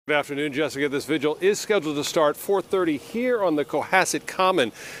Good afternoon, Jessica. This vigil is scheduled to start 4:30 here on the Cohasset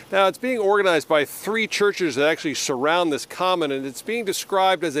Common. Now, it's being organized by 3 churches that actually surround this common, and it's being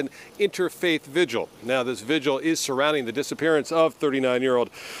described as an interfaith vigil. Now, this vigil is surrounding the disappearance of 39-year-old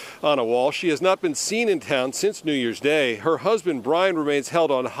Anna Walsh. She has not been seen in town since New Year's Day. Her husband, Brian, remains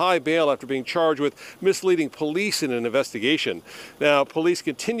held on high bail after being charged with misleading police in an investigation. Now, police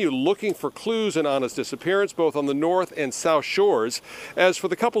continue looking for clues in Anna's disappearance, both on the north and south shores. As for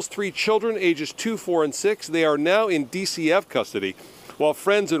the couple's 3 children, ages 2, 4, and 6, they are now in DCF custody, while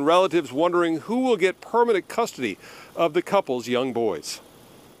friends and relatives wondering who will get permanent custody of the couple's young boys.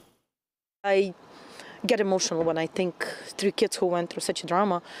 I get emotional when I think 3 kids who went through such a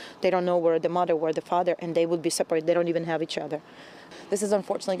drama, they don't know where the mother, where the father, and they would be separated. They don't even have each other. This is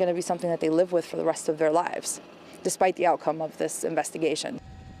unfortunately going to be something that they live with for the rest of their lives, despite the outcome of this investigation.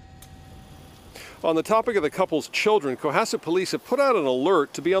 On the topic of the couple's children, Cohasset police have put out an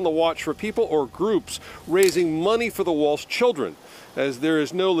alert to be on the watch for people or groups raising money for the Walsh children, as there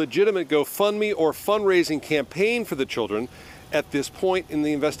is no legitimate GoFundMe or fundraising campaign for the children at this point in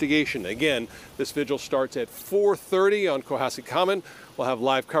the investigation. Again, this vigil starts at 4:30 on Cohasset Common. We'll have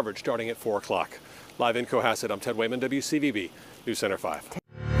live coverage starting at 4 o'clock. Live in Cohasset, I'm Ted Wayman, WCVB News Center 5.